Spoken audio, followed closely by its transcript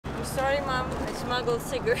I'm sorry, Mom. I smuggled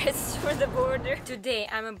cigarettes through the border. Today,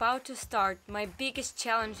 I'm about to start my biggest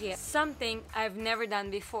challenge yet. Something I've never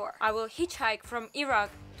done before. I will hitchhike from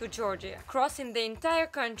Iraq to Georgia, crossing the entire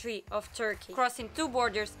country of Turkey, crossing 2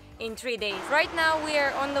 borders in 3 days. Right now we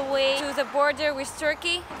are on the way to the border with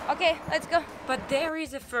Turkey. Okay, let's go. But there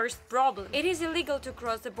is a first problem. It is illegal to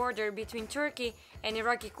cross the border between Turkey and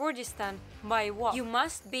Iraqi Kurdistan by walk. You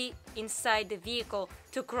must be inside the vehicle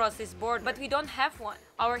to cross this border, but we don't have one.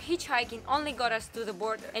 Our hitchhiking only got us to the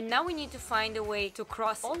border, and now we need to find a way to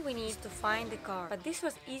cross. All we need is to find the car, but this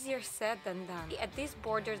was easier said than done. At this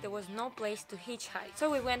border there was no place to hitchhike,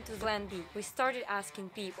 so we went to plan B. We started asking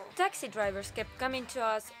people. Taxi drivers kept coming to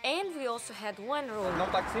us, and we also had one rule. No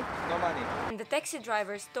taxi, no money. And the taxi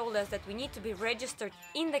drivers told us that we need to be registered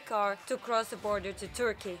in the car to cross the border to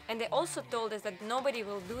Turkey. And they also told us that nobody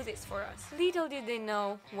will do this for us. Little did they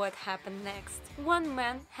know what happened next. One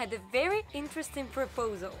man had a very interesting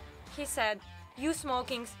proposal. He said, "You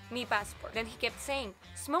smokings, me passport." Then he kept saying,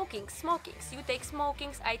 "Smokings, smokings, you take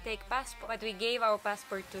smokings, I take passport." But we gave our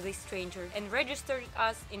passport to this stranger and registered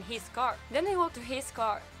us in his car. Then we walked to his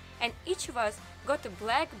car, and each of us got a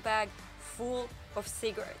black bag full of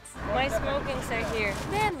cigarettes. My smokings are here.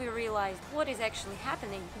 Then we realized what is actually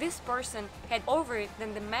happening. This person had over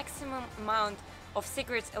than the maximum amount of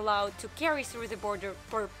cigarettes allowed to carry through the border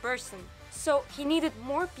per person. So he needed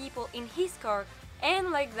more people in his car,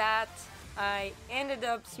 and like that I ended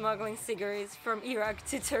up smuggling cigarettes from Iraq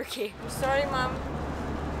to Turkey. I'm sorry, Mom,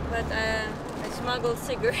 but I smuggled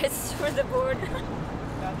cigarettes through the border.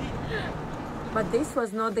 But this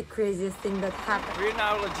was not the craziest thing that happened. We're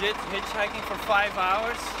now legit hitchhiking for 5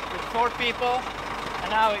 hours with 4 people, and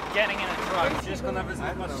now we're getting in a truck. Just gonna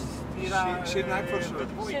visit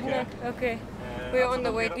Okay. We're on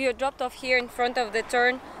the way. We are dropped off here in front of the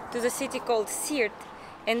turn to the city called Siirt.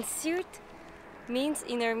 And Siirt means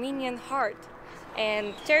in Armenian heart. And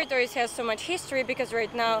territories have so much history because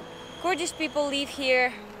right now Kurdish people live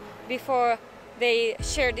here before they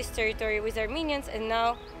share this territory with Armenians, and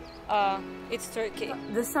now it's Turkey.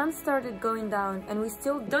 The sun started going down and we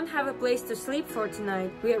still don't have a place to sleep for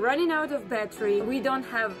tonight. We are running out of battery, we don't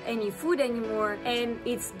have any food anymore, and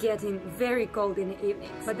it's getting very cold in the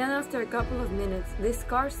evenings. But then after a couple of minutes, this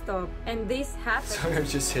car stopped and this happened. So we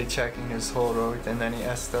were just hitchhiking this whole road, and then he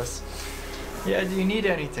asked us, "Yeah, do you need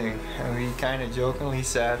anything?" And we kind of jokingly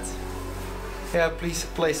said, "Yeah, please,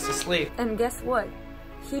 a place to sleep." And guess what?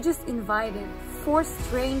 He just invited 4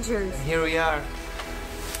 strangers. And here we are.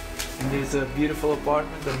 And there's a beautiful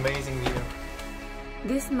apartment, amazing view.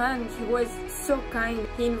 This man, he was so kind.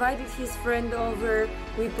 He invited his friend over,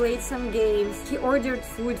 we played some games, he ordered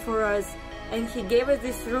food for us, and he gave us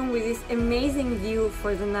this room with this amazing view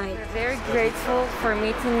for the night. We're very grateful for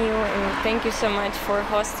meeting you, and thank you so much for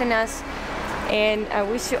hosting us. And I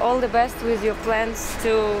wish you all the best with your plans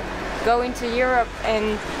to go into Europe,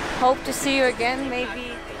 and hope to see you again,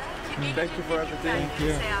 maybe. Thank you for everything. Thank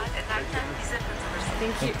you.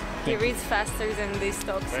 Thank you. He reads faster than this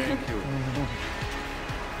talks. Thank you.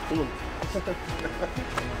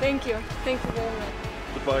 Thank you. Thank you very much.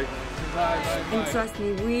 Goodbye. And trust me,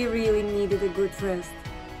 we really needed a good rest,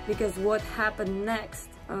 because what happened next?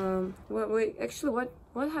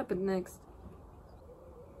 What happened next?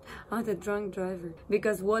 Oh, the drunk driver.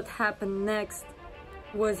 Because what happened next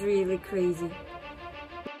was really crazy.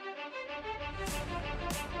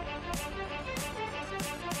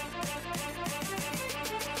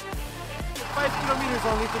 5 kilometers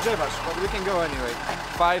only to Jevash, but we can go anyway.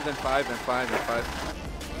 5 and 5 and 5 and 5.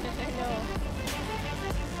 I know.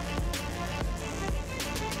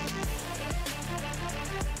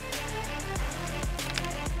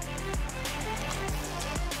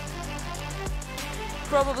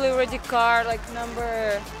 Probably already car like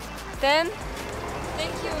number 10.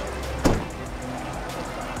 Thank you.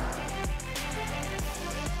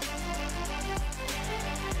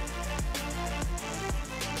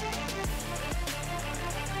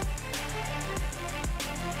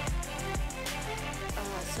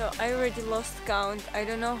 So I already lost count. I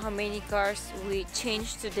don't know how many cars we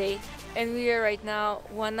changed today, and we are right now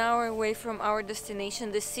 1 hour away from our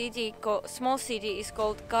destination. The city, small city, is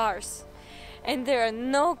called Kars, and there are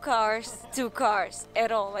no cars, 2 cars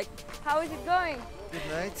at all. Like, how is it going? Good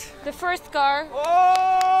night. The first car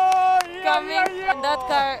coming, and that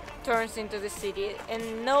car turns into the city,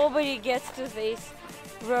 and nobody gets to this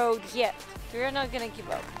road yet. We are not gonna give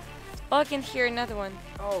up. Oh, I can hear another one.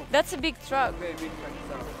 Oh, that's a big truck. very big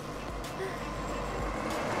truck.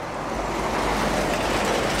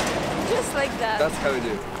 Just like that. That's how we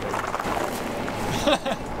do.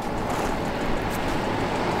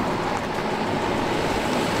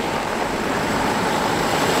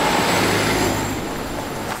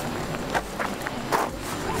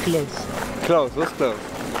 Close. Close, what's close?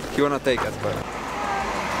 You wanna take us, but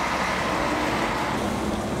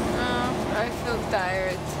I feel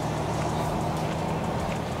tired.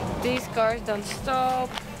 These cars don't stop,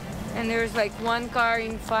 and there's like one car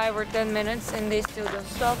in 5 or 10 minutes and they still don't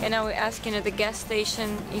stop. And now we're asking at the gas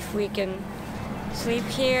station if we can sleep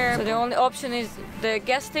here. So the only option is the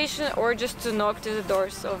gas station or just to knock to the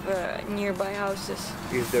doors of nearby houses.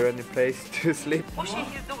 is there any place to sleep?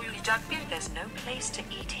 There's no place to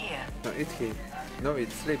eat here. No, eat here. No,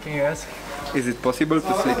 it's sleep. Can you ask? Is it possible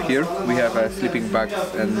to sleep here? We have sleeping bags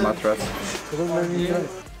and mattress.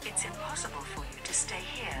 It's impossible for you to stay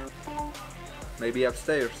here. Maybe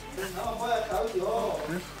upstairs.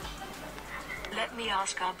 Let me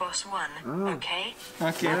ask our boss one, okay?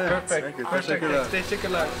 Okay, Yeah, perfect. check it out. Let's take a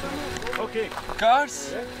look. Okay.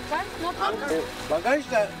 Cars? No problem. Bagaj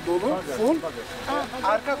da dolu, full.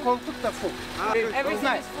 Arka koltuk da full.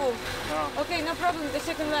 Everything is full. Okay, no problem. The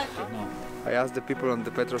second left. I asked the people on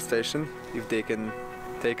the petrol station if they can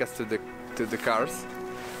take us to the cars,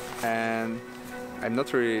 and I'm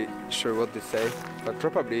not really sure what they say, but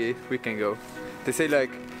probably we can go. They say like,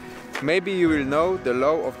 maybe you will know the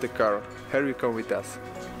law of the car. Here you come with us.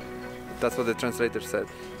 That's what the translator said.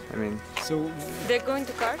 I mean, So They're going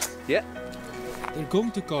to cars? yeah, they're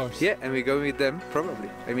going to cars. yeah, and we go with them probably.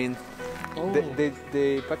 I mean, Oh.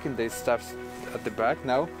 they packing their stuff at the back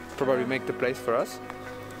now. Probably make the place for us.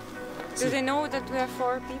 Do they know that we are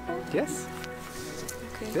 4 people? Yes.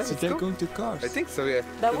 Okay. Yeah, So let's they're go. going to cars. I think so, yeah.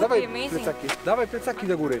 That would Dawaj be amazing. plecaki. Dawaj plecaki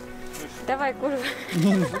do góry. Dawaj, kurwa.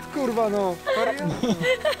 Kurwa no.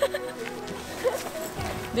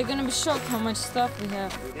 They're gonna be shocked how much stuff we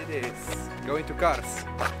have. It is. Going to cars.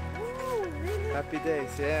 Happy days,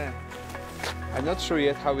 yeah. I'm not sure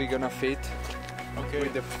yet how we're gonna fit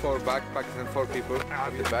with the 4 backpacks and 4 people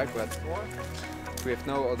at the back, but we have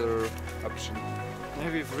no other option.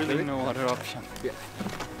 Maybe really no other option. Yeah.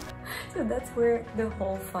 So that's where the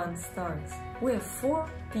whole fun starts. We have 4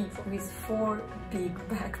 people with 4 big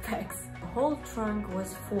backpacks. The whole trunk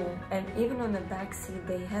was full, and even on the back seat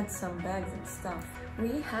they had some bags and stuff.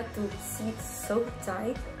 We had to sit so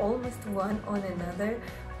tight, almost one on another,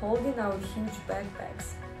 holding our huge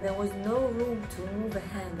backpacks. There was no room to move a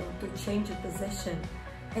hand or to change a position.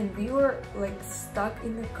 And we were like stuck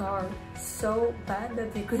in the car so bad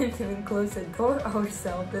that we couldn't even close the door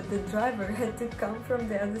ourselves, that the driver had to come from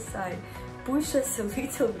the other side, push us a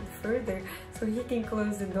little bit further so he can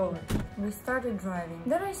close the door. We started driving.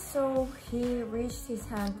 Then I saw he reached his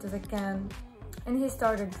hand to the can and he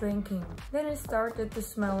started drinking. Then it started to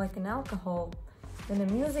smell like an alcohol. Then the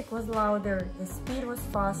music was louder, the speed was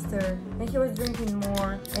faster, and he was drinking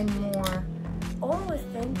more and more. Always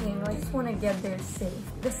thinking, I just want to get there safe.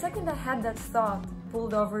 The second I had that thought,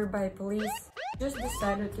 pulled over by police, just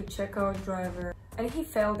decided to check our driver. And he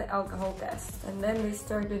failed the alcohol test. And then they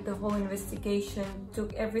started the whole investigation,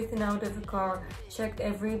 took everything out of the car, checked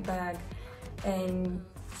every bag, and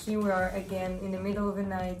here we are again in the middle of the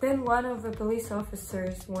night. Then one of the police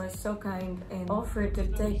officers was so kind and offered to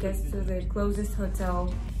take us to the closest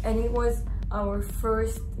hotel. And it was our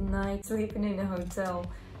first night sleeping in a hotel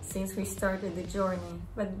since we started the journey.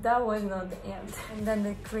 But that was not the end. And then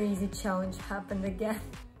the crazy challenge happened again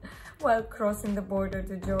while crossing the border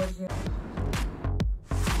to Georgia.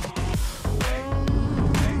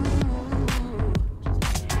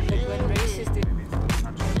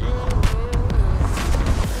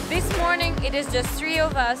 This morning it is just 3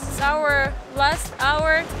 of us. It's our last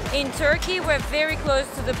hour in Turkey. We're very close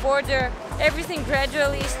to the border. Everything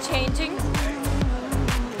gradually is changing.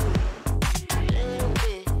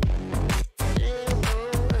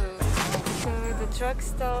 So the truck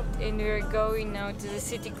stopped and we're going now to the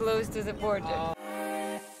city close to the border.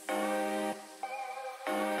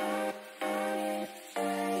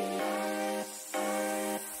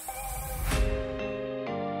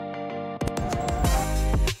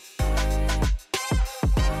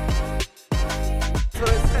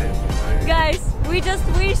 Guys, we just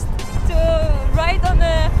wished to ride on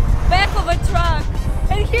the back of a truck,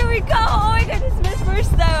 and here we go. Oh my god, it's my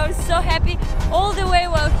first time. I'm so happy. All the way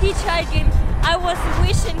while hitchhiking, I was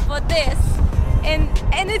wishing for this,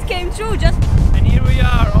 and it came true. Just And here we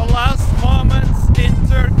are, our last moments in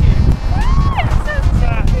Turkey.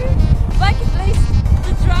 bucket list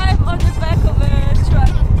to drive on the back of a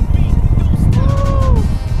truck. Woo!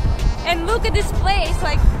 And look at this place,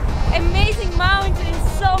 like amazing mountains,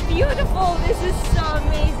 so beautiful. This is so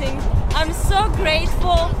amazing. I'm so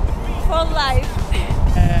grateful for life.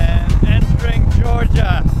 And entering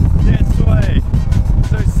Georgia this way.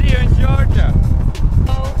 So see you in Georgia.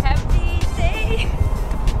 Oh, happy day!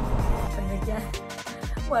 And again,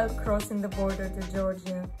 while crossing the border to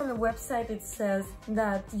Georgia. On the website it says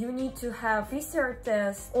that you need to have PCR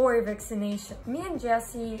test or a vaccination. Me and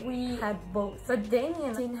Jesse, we had both, but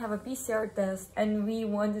Damien didn't have a PCR test and we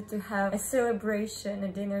wanted to have a celebration, a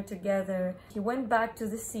dinner together. He went back to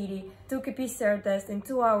the city, took a PCR test, and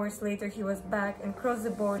 2 hours later he was back and crossed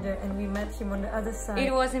the border and we met him on the other side.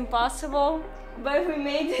 It was impossible, but we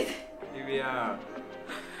made it. Here we are.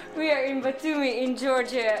 We are in Batumi in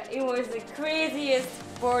Georgia. It was the craziest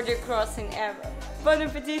border crossing ever. Bon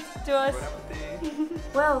appetit to us. Bon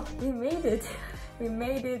appetit. Well, we made it. We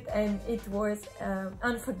made it and it was an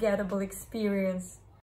unforgettable experience.